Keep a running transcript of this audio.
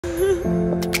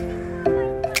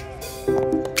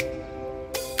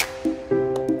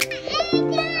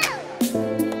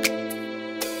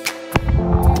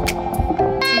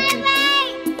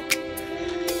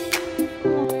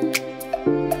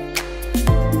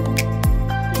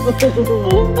Oh my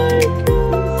god.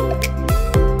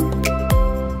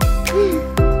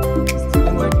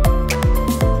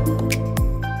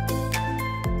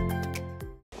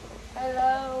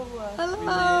 Hello.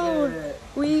 Hello.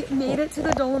 We made it to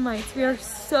the Dolomites. We are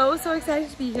so excited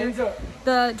to be here.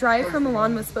 The drive from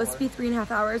Milan was supposed to be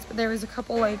 3.5 hours, but there was a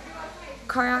couple like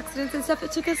car accidents and stuff.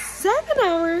 It took us 7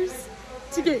 hours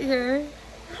to get here.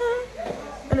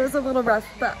 And it was a little rough,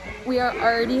 but we are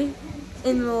already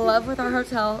in love with our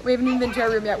hotel. We haven't even been to our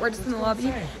room yet. We're just in the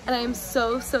lobby, and I am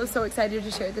so excited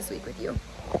to share this week with you.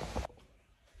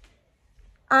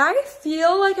 I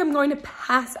feel like I'm going to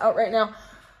pass out right now.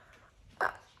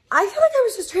 I feel like I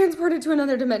was just transported to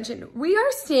another dimension. We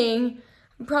are staying,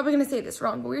 I'm probably gonna say this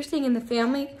wrong, but we're staying in the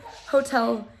family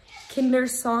hotel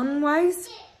Kindersonnenweis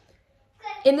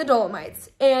in the Dolomites.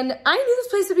 And I knew this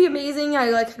place would be amazing.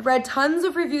 I like read tons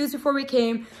of reviews before we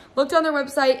came, looked on their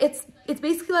website. It's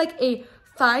basically like a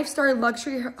 5-star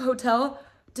luxury hotel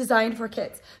designed for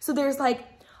kids. So there's like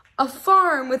a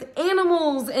farm with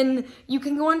animals, and you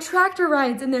can go on tractor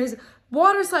rides, and there's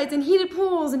water slides and heated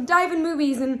pools and dive-in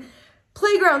movies and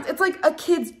playgrounds. It's like a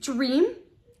kid's dream.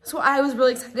 So I was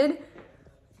really excited.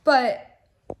 But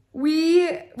we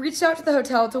reached out to the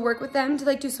hotel to work with them to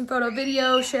like do some photo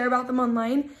video, share about them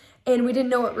online, and we didn't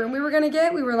know what room we were gonna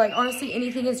get. We were like, honestly,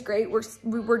 anything is great.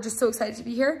 We're just so excited to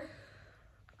be here.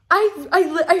 I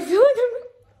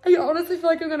honestly feel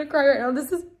like I'm gonna cry right now.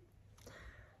 This is,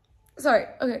 sorry,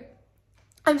 okay.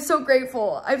 I'm so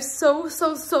grateful. I'm so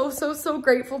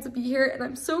grateful to be here, and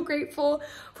I'm so grateful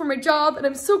for my job, and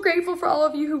I'm so grateful for all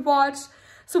of you who watched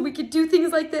so we could do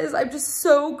things like this. I'm just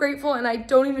so grateful, and I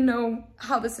don't even know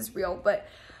how this is real, but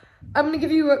I'm gonna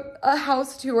give you a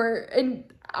house tour, and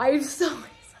I'm so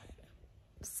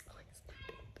excited.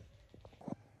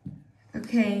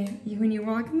 Okay, when you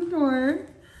walk in the door,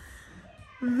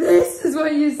 this is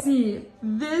what you see.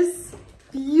 This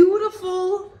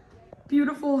beautiful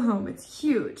home. It's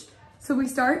huge. So we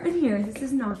start in here. This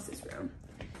is Knox's room.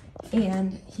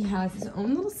 And he has his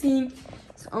own little sink,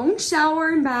 his own shower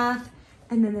and bath.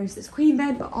 And then there's this queen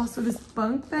bed, but also this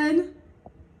bunk bed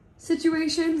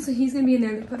situation. So he's gonna be in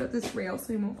there. They put up this rail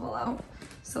so he won't fall out.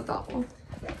 So thoughtful.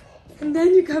 And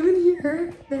then you come in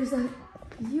here. There's a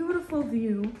beautiful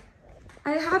view.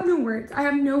 I have no words. I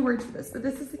have no words for this, but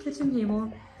this is the kitchen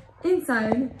table.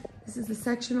 Inside, this is the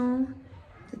sectional,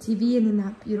 the TV, and then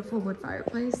that beautiful wood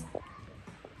fireplace.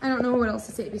 I don't know what else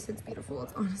to say because it's beautiful.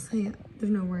 It's honestly,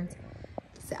 there's no words.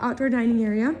 It's the outdoor dining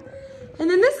area. And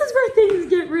then this is where things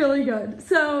get really good.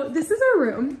 So this is our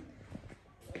room.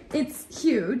 It's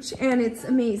huge and it's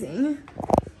amazing.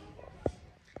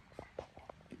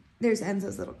 There's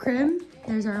Enzo's little crib.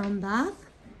 There's our own bath.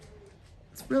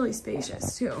 It's really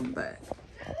spacious too, but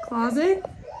closet.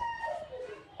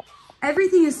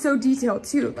 Everything is so detailed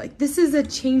too. Like this is a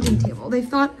changing table. They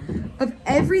thought of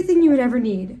everything you would ever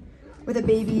need with a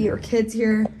baby or kids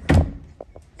here.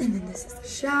 And then this is the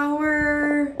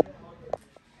shower,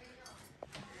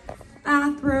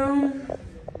 bathroom.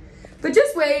 But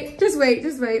just wait.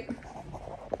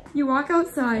 You walk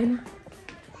outside.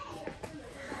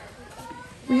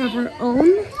 We have our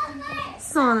own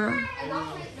sauna,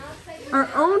 our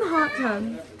own hot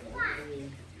tub,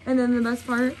 and then the best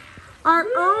part, our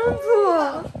own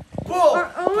pool.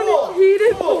 Our own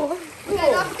heated pool.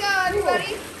 Okay, let's go,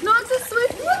 everybody. Knox is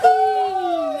swimming.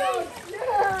 Yeah.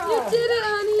 You did it,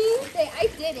 honey. Okay, I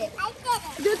did it.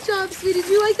 Good job, sweetie. Did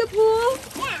you like the pool?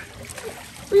 Yeah.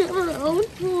 We have our own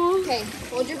pool. Okay,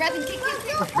 hold your breath and take it.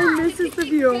 And this is the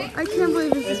view. I can't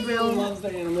believe this is real. Loves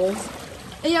the animals.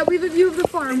 And yeah, we have a view of the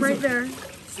farm right there.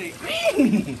 Say,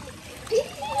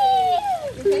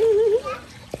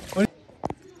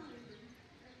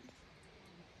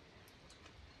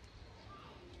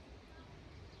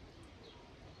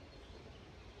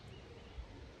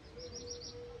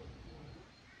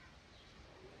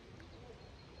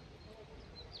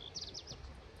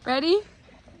 Ready?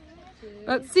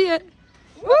 Let's see it.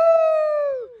 Woo!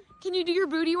 Can you do your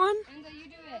booty one? Enzo, you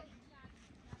do it.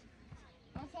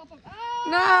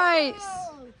 Nice.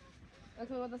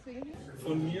 Okay, what else we can do?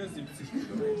 Von mir 70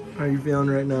 Kilo. How are you feeling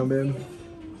right now, babe?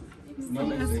 This is the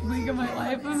best week of my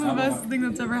life. This is the best thing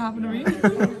that's ever happened to me.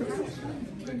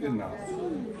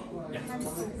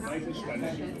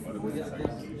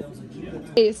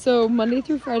 Okay, so Monday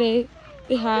through Friday,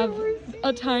 they have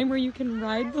a time where you can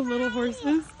ride the little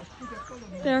horses.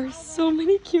 There are so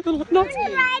many cute little... I want to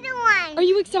ride one. Are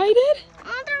you excited? I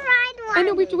want to ride one. I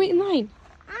know, we have to wait in line.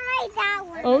 I'll ride that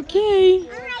one. Okay. I'll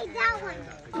ride that one.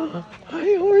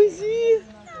 Hi, horsey.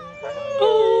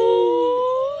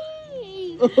 Oh,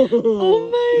 oh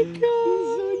my god.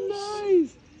 So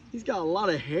nice. He's got a lot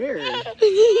of hair.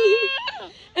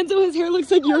 And so his hair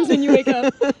looks like yours when you wake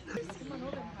up.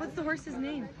 What's the horse's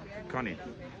name? Connie.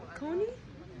 Coney?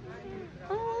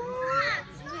 Oh.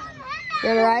 You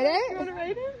wanna ride it? You wanna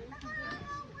ride it?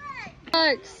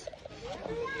 Max.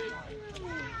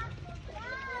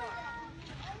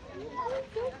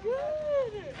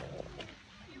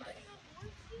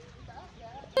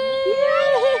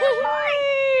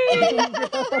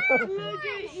 Look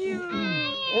at you.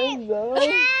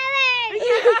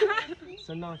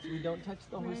 So Knox, we don't touch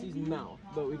the horse's mouth,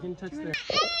 but we can touch their...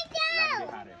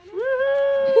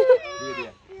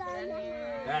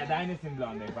 Deine sind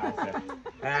blonde, ich weiß das.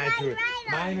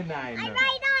 Meine nein. I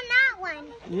ride on that one.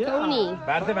 Yeah. Tony.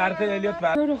 Warte, Elliot,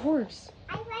 I rode a horse.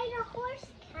 I ride a horse,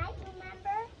 Cat,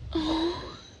 remember?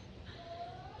 Oh,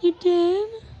 you did?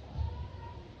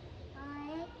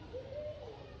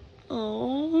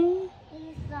 Oh,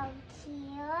 He's so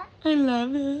cute. I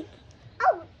love it.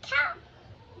 Oh, Cat!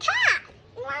 Cat!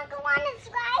 You wanna go on a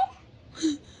slide?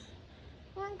 You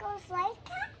wanna go slide,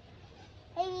 Cat?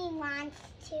 Maybe he wants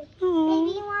to. Oh.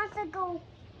 Maybe he wants to go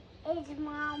with his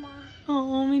mama.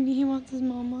 Oh, maybe he wants his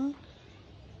mama.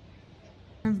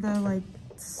 Of the like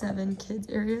 7 kids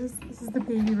areas. This is the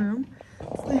baby room.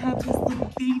 So they have this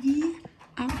little baby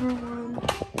outdoor one.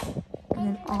 And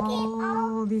then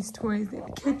all these toys. They have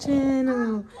a kitchen, a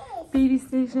little baby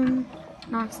station.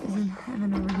 Knox is in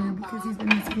heaven over here because he's been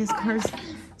missing his cars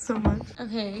so much.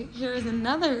 Okay, here is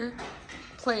another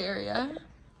play area.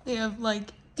 They have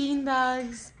like bean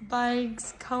bags,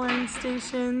 bikes, coloring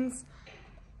stations.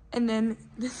 And then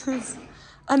this is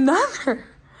another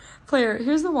play area.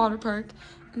 Here's the water park.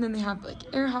 And then they have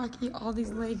like air hockey, all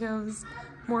these Legos,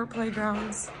 more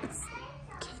playgrounds. It's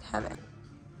kid heaven.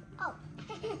 Oh.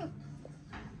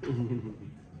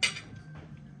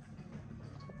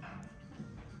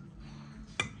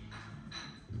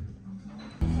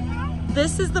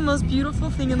 This is the most beautiful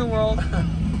thing in the world.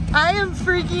 I am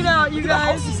freaking out, you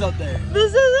guys. Houses out there.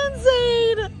 This is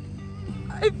insane.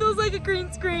 It feels like a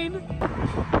green screen.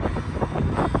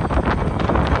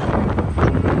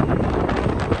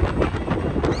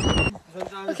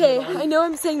 Okay, I know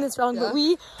I'm saying this wrong, but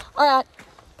we are at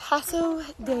Passo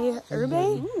de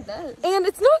Erbe. And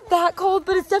it's not that cold,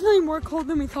 but it's definitely more cold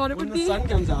than we thought it When would the be. sun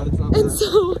comes out, it's not And bad.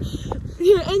 so,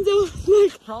 yeah, and so,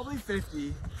 like, Probably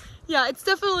 50. yeah, it's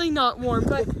definitely not warm,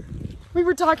 but we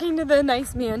were talking to the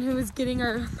nice man who was getting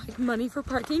our like money for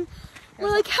parking. We're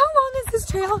like, how long is this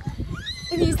trail?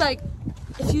 And he's like,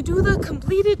 if you do the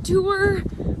completed tour,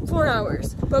 4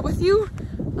 hours. But with you,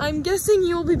 I'm guessing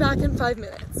you will be back in 5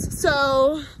 minutes.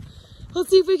 So let's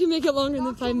see if we can make it longer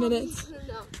than 5 minutes.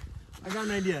 I got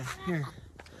an idea. Here.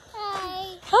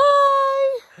 Hey.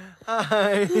 Hi!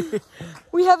 Hi.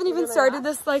 We haven't even started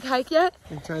this like hike yet,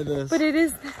 Let's try this. but it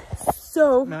is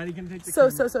so Maddie can take the so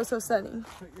camera. stunning.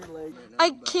 Put your leg.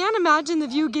 I can't imagine the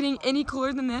view getting any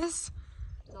cooler than this,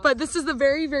 but this is the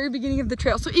very, very beginning of the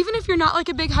trail. So even if you're not like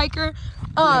a big hiker,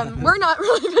 we're not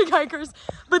really big hikers,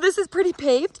 but this is pretty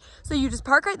paved. So you just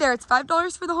park right there. It's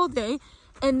 $5 for the whole day.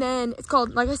 And then it's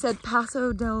called, like I said,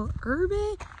 Passo de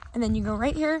Erbe. And then you go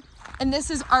right here. And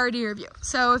this is already your view.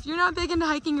 So if you're not big into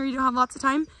hiking or you don't have lots of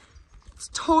time, it's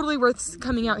totally worth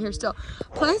coming out here still.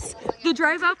 Plus, the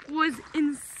drive up was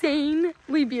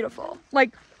insanely beautiful.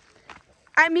 Like,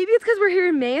 maybe it's because we're here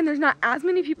in May and there's not as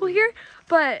many people here,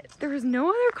 but there was no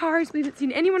other cars. We haven't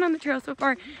seen anyone on the trail so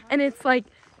far, and it's like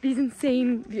these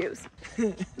insane views.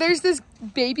 There's this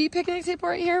baby picnic table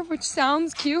right here, which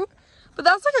sounds cute, but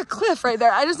that's like a cliff right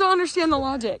there. I just don't understand the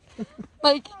logic.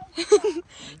 Like,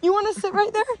 you want to sit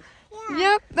right there? Yeah.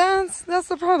 Yep, that's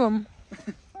the problem.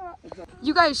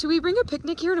 You guys, should we bring a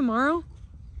picnic here tomorrow?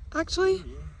 Actually,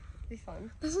 Be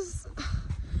fun. this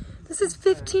is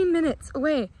 15 minutes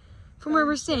away from where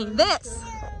we're staying. This.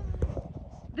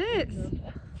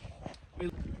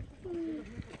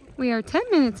 We are 10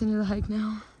 minutes into the hike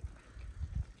now.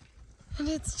 And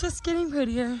it's just getting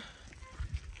prettier.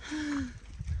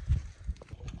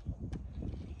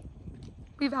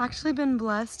 We've actually been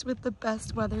blessed with the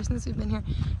best weather since we've been here.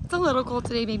 It's a little cold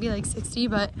today, maybe like 60,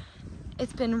 but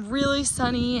it's been really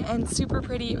sunny and super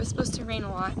pretty. It was supposed to rain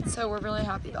a lot, so we're really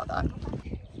happy about that.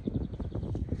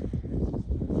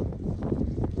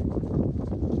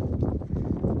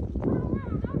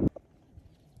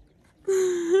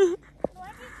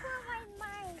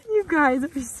 You guys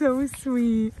are so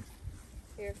sweet.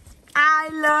 Here. I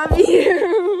love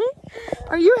you.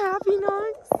 Are you happy,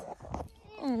 Knox?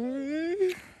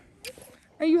 Aww.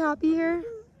 Are you happy here?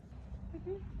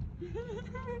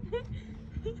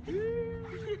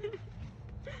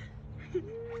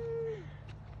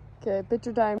 Okay,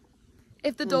 picture time.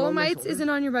 If the Dolomites isn't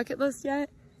on your bucket list yet,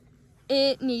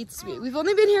 It needs to be. We've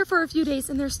only been here for a few days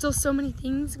and there's still so many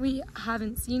things we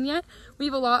haven't seen yet. We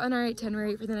have a lot on our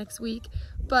itinerary for the next week,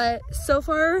 but so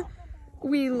far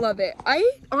we love it. I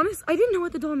didn't know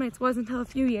what the Dolomites was until a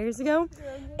few years ago,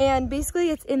 and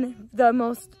basically it's in the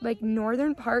most like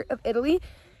northern part of Italy.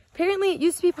 Apparently it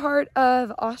used to be part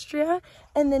of Austria,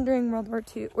 and then during World War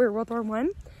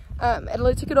I,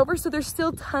 Italy took it over, so there's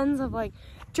still tons of like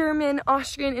German,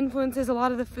 Austrian influences. A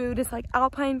lot of the food is like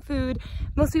Alpine food.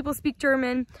 Most people speak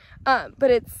German, but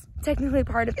it's technically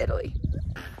part of Italy.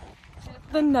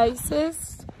 The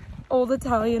nicest old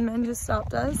Italian men just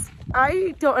stopped us.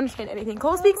 I don't understand anything.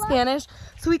 Cole speaks Spanish,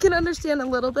 so we can understand a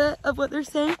little bit of what they're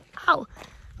saying. Ow!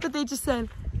 But they just said,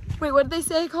 wait, what did they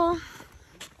say, Cole?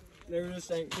 They were just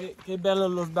saying, que bello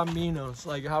los bambinos,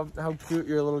 like how cute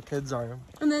your little kids are.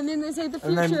 And then they say the future.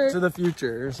 And then to the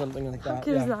future or something like that. How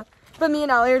cute is that? But me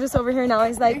and Allie are just over here now.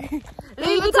 He's like,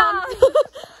 Louis Vuitton.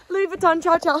 Louis Vuitton,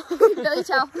 ciao ciao. Billy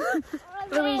ciao.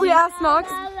 We asked Knox.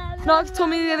 Knox told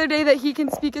me the other day that he can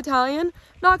speak Italian.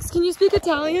 Knox, can you speak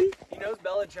Italian? He knows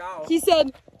Bella Ciao. He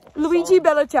said, Luigi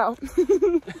Bella Ciao.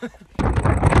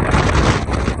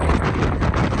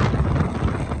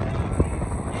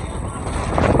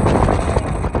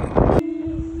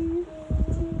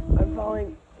 I'm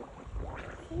falling.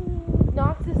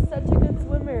 Knox is such a good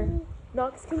swimmer.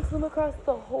 Knox can swim across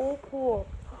the whole pool.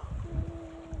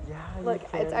 Yeah, Like,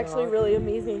 it's actually really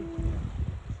amazing.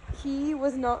 He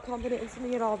was not confident in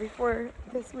swimming at all before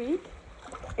this week,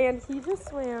 and he just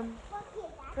swam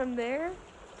from there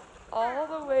all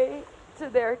the way to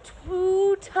there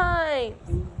 2 times.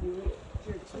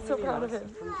 I'm so proud of him.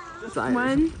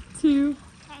 1, 2,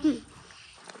 3.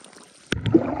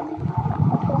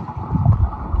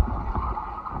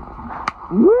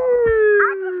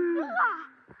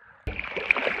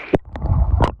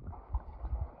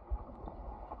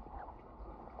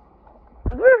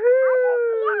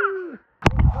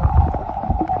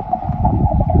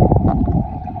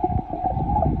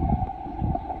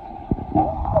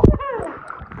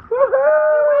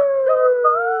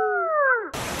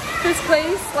 This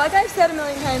place, like I've said a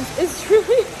million times, is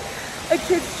truly a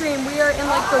kid's dream. We are in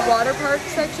like the water park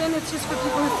section. It's just for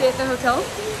people who stay at the hotel.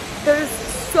 There's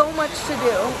so much to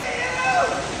do.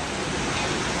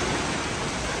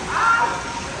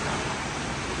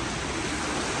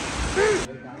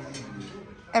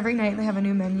 Every night they have a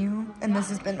new menu, and this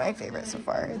has been my favorite so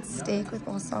far. It's steak with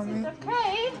balsamic.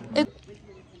 It's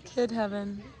kid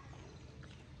heaven.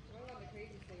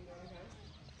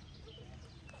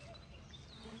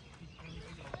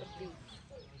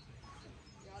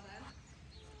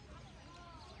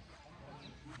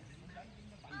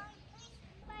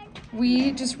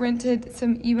 We just rented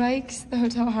some e-bikes. The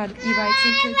hotel had e-bikes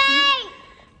and kids seats.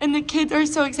 And the kids are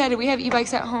so excited. We have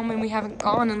e-bikes at home and we haven't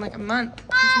gone in like a month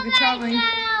since we've been traveling.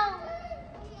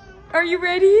 Are you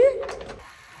ready?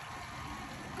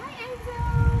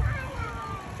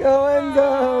 Go and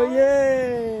go,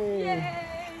 yay! Yay!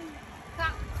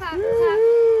 Clap, clap, clap.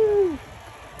 Woo!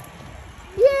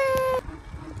 Yay!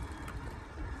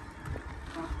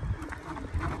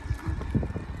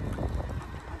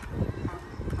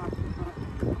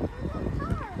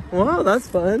 Wow, that's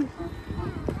fun.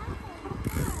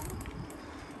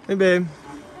 Hey, babe.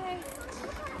 Hey.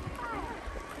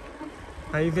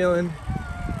 How you feeling?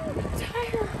 I'm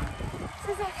tired.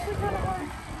 This is actually kind of hard.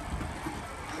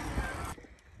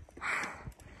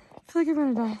 I feel like I'm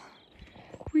gonna die.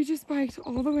 We just biked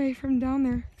all the way from down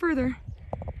there, further,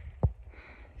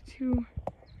 to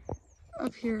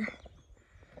up here.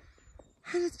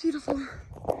 And it's beautiful.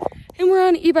 And we're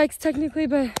on e-bikes technically,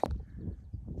 but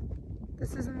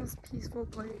this is the most peaceful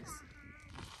place.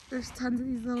 There's tons of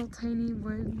these little tiny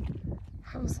wood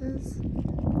houses.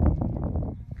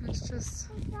 And it's just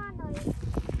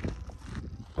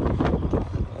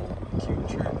Cute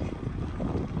church.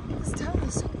 this town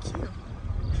is so cute.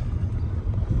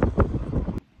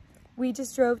 We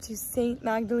just drove to St.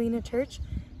 Magdalena Church.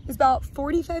 It's about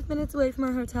 45 minutes away from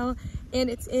our hotel, and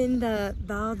it's in the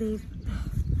Val di...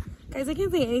 Guys, I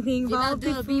can't say anything. Val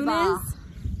di Funes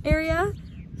area.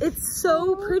 It's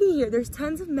so pretty here. There's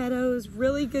tons of meadows,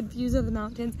 really good views of the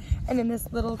mountains, and then this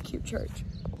little cute church.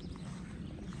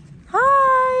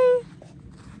 Hi!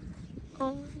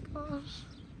 Oh my gosh.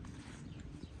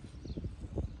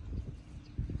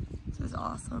 This is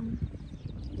awesome.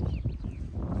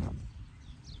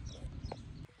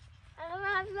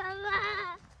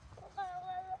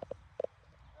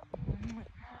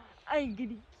 I'm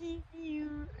gonna keep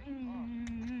you.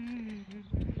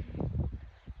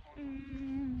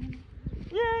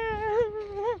 Yeah.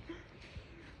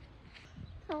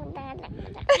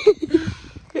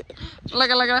 Look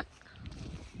at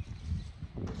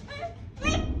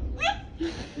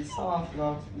soft,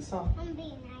 Knox. Be soft. I'm being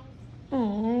nice.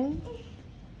 Oh.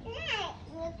 Nice.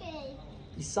 Look at it.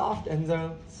 Be soft,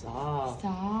 Enzo. Soft.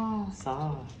 Stop.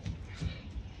 Soft.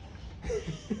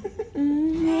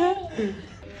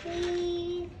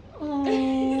 Please. Oh.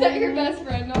 Is that your best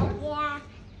friend, Knox? Yeah.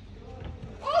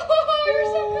 Oh, you're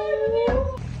so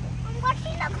good. I'm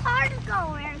watching the cars go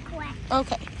real quick.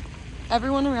 Okay.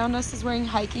 Everyone around us is wearing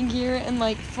hiking gear and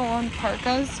like full-on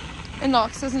parkas. And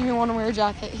Knox doesn't even want to wear a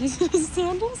jacket. He's in his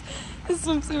sandals, his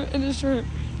swimsuit, and his shirt.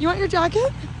 You want your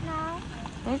jacket? No.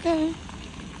 Okay.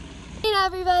 Hey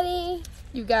everybody.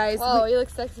 You guys. Whoa, you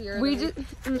look sexier.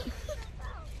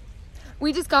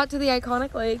 We just got to the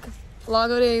iconic lake,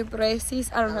 Lago di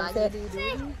Braies. I don't know how to say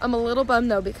it. I'm a little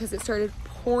bummed though because it started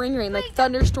pouring rain, like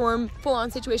thunderstorm, full-on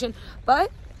situation.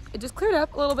 But it just cleared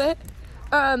up a little bit.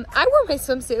 I wore my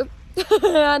swimsuit.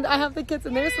 And I have the kids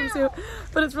in their swimsuit,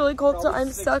 but it's really cold, so I'm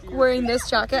stuck wearing this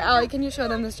jacket. Allie, can you show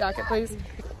them this jacket, please?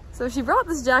 So she brought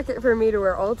this jacket for me to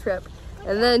wear all trip,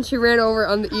 and then she ran over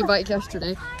on the e-bike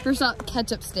yesterday. First off,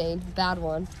 ketchup stain, bad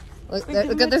one. Look at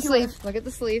the sleeve. Look at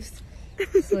the sleeves.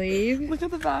 Sleeve. Look at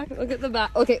the back. Look at the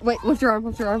back. Okay, wait, lift your arm,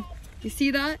 lift your arm. You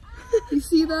see that? You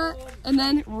see that? And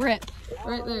then rip,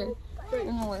 right there.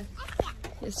 One more.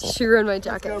 Yes, she ruined my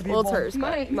jacket. Well, it's hers,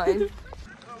 but mine.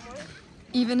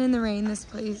 Even in the rain, this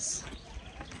place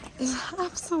is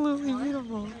absolutely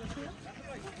beautiful.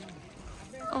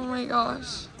 Oh my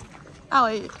gosh.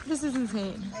 Allie, this is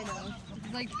insane. I know.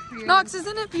 It's like weird. Knox,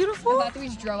 isn't it beautiful? I thought that we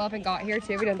just drove up and got here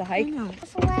too. We didn't have to hike. I know.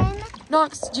 Swim?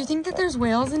 Knox, do you think that there's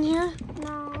whales in here?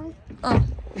 No. Oh.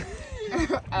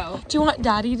 Oh. Do you want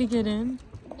Daddy to get in?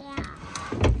 Yeah.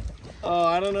 Oh,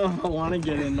 I don't know if I want to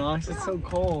get in, Knox. It's so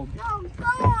cold. No,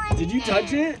 go on. Did you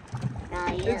touch it? No,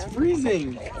 It's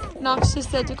freezing. Knox just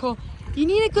said to Cole, you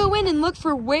need to go in and look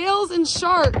for whales and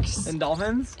sharks. And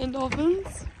dolphins? And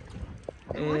dolphins?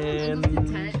 And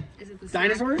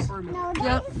dinosaurs? No,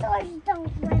 Yep. dinosaurs don't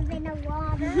live in the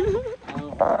water. Oh,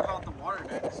 what about the water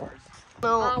dinosaurs?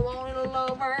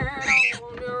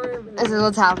 This is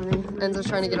what's happening. Enzo's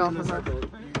trying to get off of her. You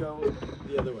go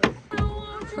the other way.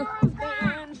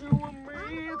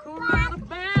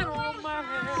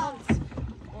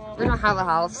 We don't have a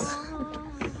house.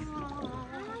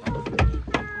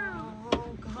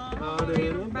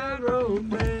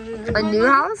 A new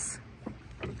house?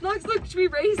 Knox, look, should we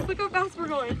race? Look how fast we're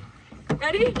going.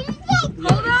 Ready?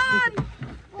 Hold on!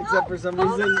 Except for some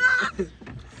reason,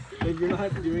 like you're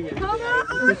not doing it.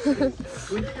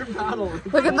 Look at your paddle.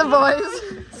 Look at the boys.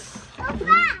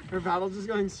 Her paddle's just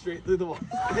going straight through the water.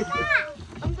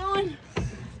 I'm going.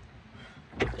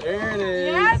 There it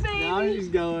is. Yeah, baby. Now she's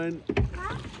going.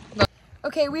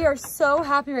 Okay, we are so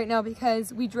happy right now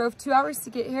because we drove 2 hours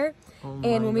to get here.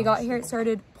 And when we got here, it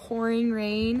started pouring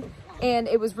rain. And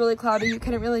it was really cloudy. You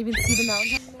couldn't really even see the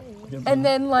mountain. And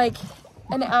then like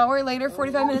an hour later,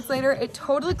 45 minutes later, it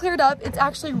totally cleared up. It's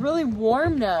actually really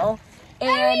warm now.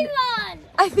 And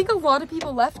I think a lot of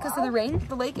people left because of the rain.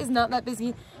 The lake is not that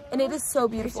busy and it is so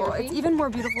beautiful. It's even more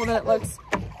beautiful than it looks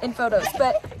in photos.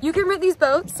 But you can rent these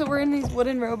boats. So we're in these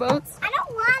wooden rowboats. I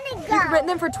don't want to go. You can rent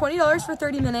them for $20 for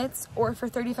 30 minutes or for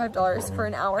 $35 for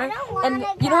an hour. And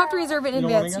you don't have to reserve it in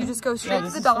advance. You just go straight to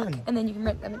the dock and then you can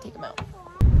rent them and take them out.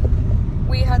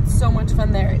 We had so much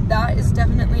fun there. That is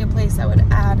definitely a place I would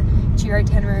add to your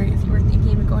itinerary if you were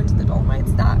thinking of going to the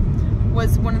Dolomites. That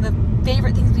was one of the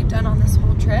favorite things we've done on this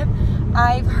whole trip.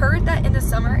 I've heard that in the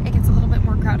summer it gets a little bit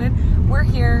more crowded. We're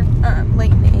here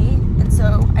late May, and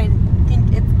so I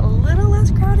think it's a little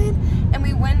less crowded. And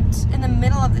we went in the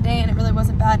middle of the day and it really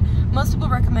wasn't bad. Most people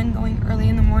recommend going early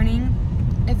in the morning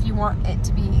if you want it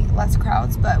to be less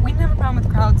crowds, but we didn't have a problem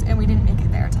with crowds and we didn't make it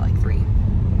there until like 3.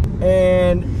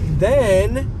 And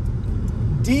then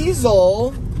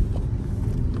Diesel.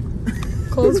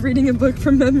 Cole's reading a book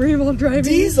from memory while driving.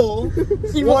 Diesel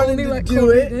He wanted only to let do Cole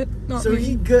it, read it, not so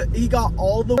me. he got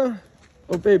all the.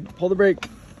 Oh babe, pull the brake.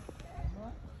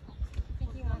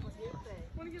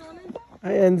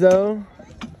 Hi Enzo.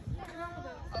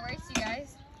 I'll race you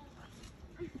guys.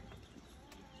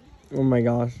 Oh my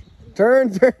gosh.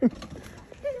 Turn.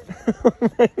 Oh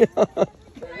my god.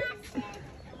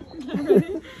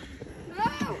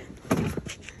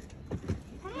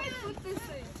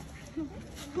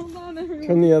 Hold on, everyone.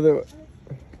 Turn the other way.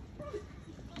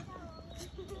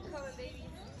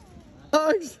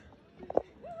 Dogs.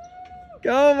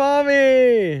 Go,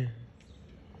 mommy.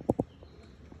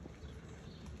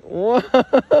 Whoa.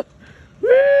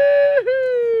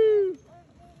 Woo-hoo.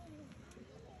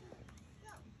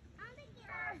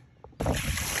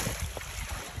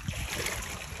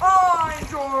 Oh, I'm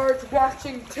George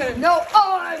Washington. No,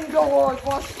 I'm George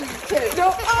Washington.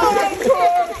 No, I'm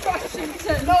George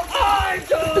Washington. No, I'm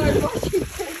George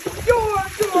Washington. You're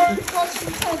George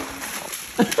Washington.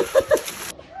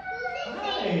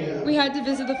 We had to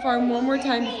visit the farm one more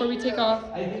time before we take off.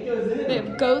 They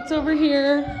have goats over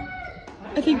here.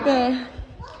 I think the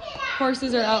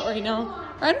horses are out right now.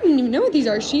 I don't even know what these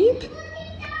are. Sheep?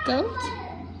 Goats?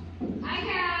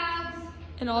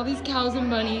 And all these cows and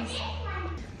bunnies.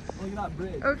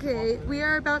 Okay, we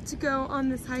are about to go on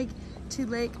this hike to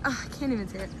Lake, I can't even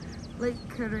say it, Lake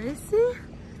Carezza.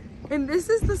 And this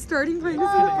is the starting point of the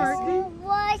parking.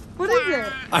 What is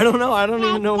it? I don't know. I don't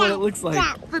even know what it looks like.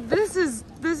 But this is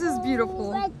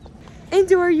beautiful.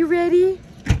 Endo, are you ready?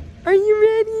 Are you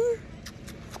ready?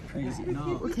 Crazy.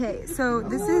 No. Okay, so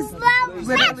this is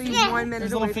literally 1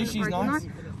 minute away from the parking lot.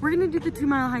 We're gonna do the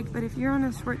 2-mile hike, but if you're on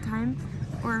a short time,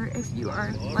 or if you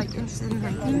are like interested in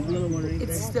hiking,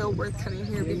 it's still worth coming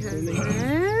here because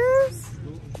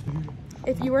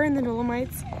if you are in the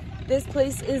Dolomites, this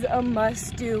place is a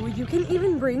must do. You can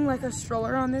even bring like a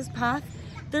stroller on this path.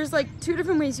 There's like 2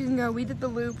 different ways you can go. We did the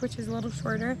loop, which is a little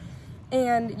shorter,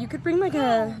 and you could bring like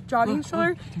a jogging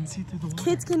stroller.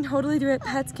 Kids can totally do it,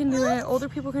 pets can do it, older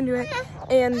people can do it,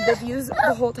 and the views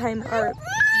the whole time are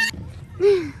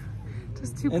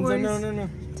just 2 boys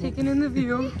taking in the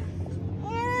view.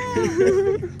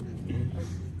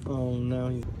 Oh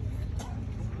no.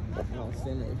 I'll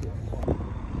stand right here.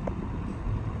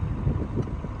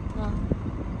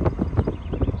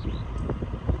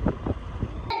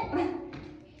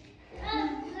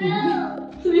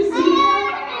 Can you see?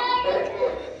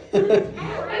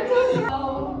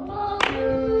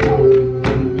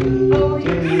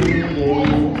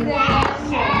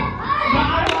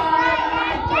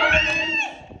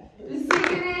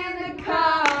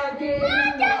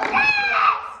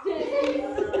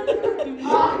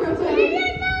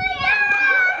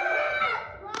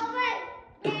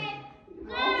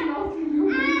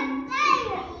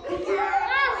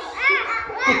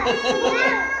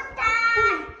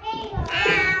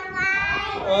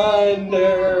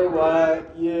 Wonder what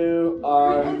you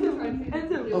are.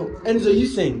 Oh, Enzo, you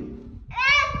sing.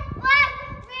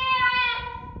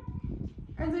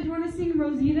 Enzo, do you want to sing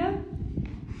Rosita?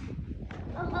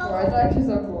 Oh, it's actually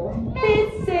so cool.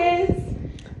 This is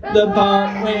the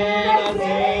part when I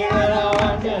say that I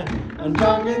want you. I'm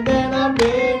stronger than I've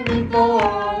been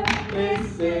before.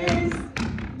 This is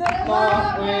the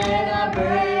part when I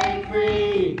break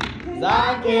free. 'Cause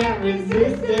I can't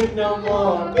resist it no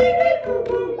more. Beep, beep, boop,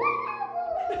 boop.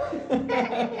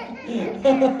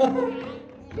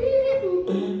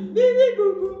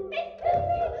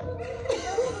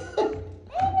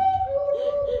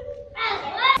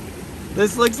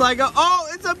 This looks like a, oh,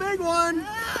 it's a big one.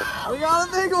 We got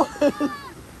a big one.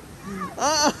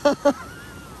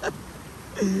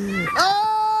 Oh!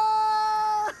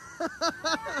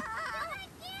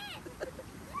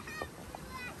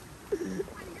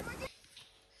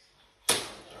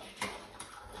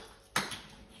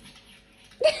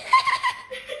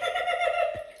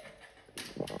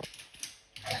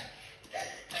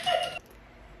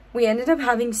 We ended up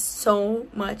having so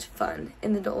much fun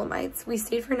in the Dolomites. We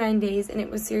stayed for 9 days and it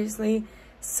was seriously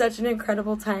such an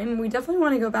incredible time. We definitely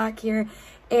want to go back here,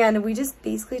 and we just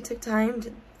basically took time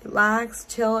to relax,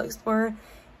 chill, explore,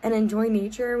 and enjoy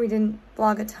nature. We didn't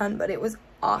vlog a ton, but it was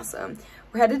awesome.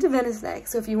 We're headed to Venice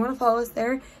next, so if you want to follow us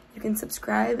there, you can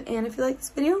subscribe, and if you like this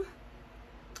video,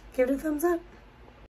 give it a thumbs up.